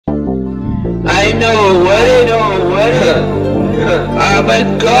I know what it. I'ma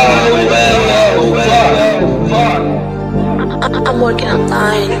go well. I'm working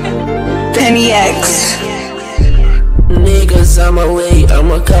online. Penny X. Niggas on my way,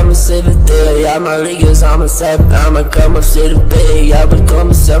 I'ma come and save the day. All my niggas, I'ma save, I'ma come and save the bay. I become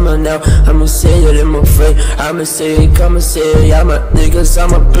a summer now, I'ma say it in my face. I'ma say it, come and say it. All my niggas,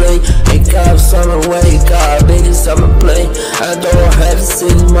 I'ma play. Hey, cops on my way, God, niggas, I'ma play. I don't have to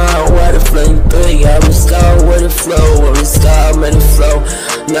see my water flame big. I'm a scar with the flow, I'm a scar, man, the flow.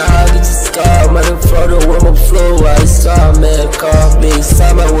 Now I get the scar, man, the photo with my flow. I saw, man, call me,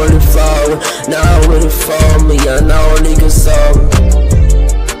 saw my word and fall. Now I wouldn't fall me, I know. Niggas saw me.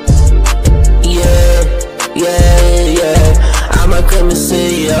 Yeah. I'ma come and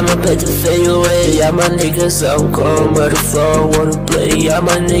see, I'ma bet the fade away. All my niggas, I'm calm by the floor, wanna play. All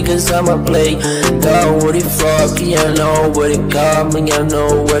my niggas, I'ma play. Down with it fuck, yeah, I know what it got me, I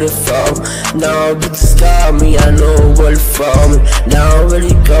know what it fall. Now bitches got me, I know what it for me. Now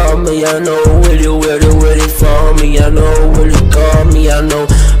really got me, I know what it for me. I know what it got me, I know.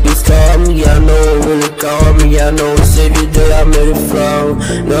 Bitch call me, I know what it call me, I know. Save your day, I made it flow.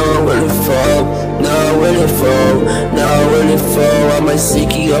 Now what it fall, now what it fall, now what it fall. I might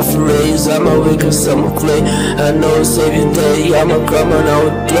seek you off the raise, I'ma wake up some clay. I know save your day, I'ma come on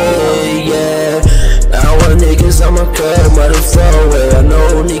out day, yeah. I want niggas, I'ma cut by the flow. I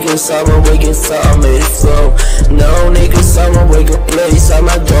know niggas, I'ma wake up, so I made it flow. No niggas, I'ma wake up place,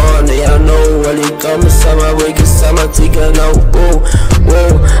 I'ma dawn it. I know what it comes, I'ma wake up, I'ma take a no.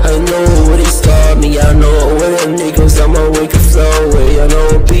 Whoa, I know what it start me, I know what them niggas, I'ma wake up flow. I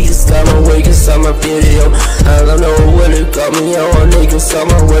know beats, I'ma wake up, I'ma video. I don't know what it got me, I want niggas,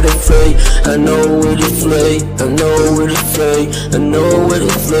 I'ma where it play. I know where it play, I know where it play, I know where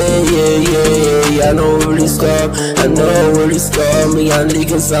it play, yeah. I know where it start, I know where it start me. I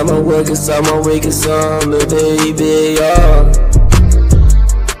niggas, I'ma wake up, me baby, yeah.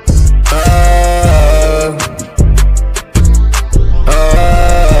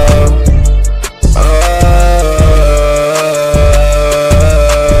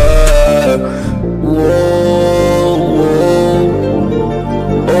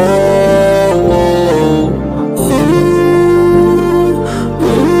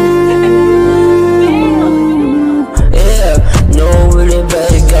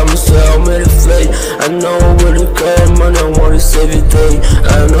 I know where to come, and I wanna save your day.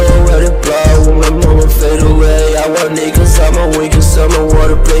 I know where to fly when my mama fade away. I want niggas, I'ma wake up, I'ma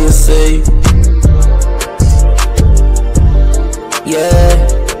wanna play and say, yeah.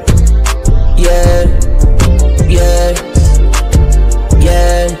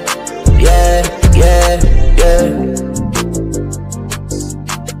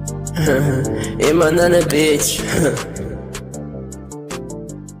 Hey, man, bitch.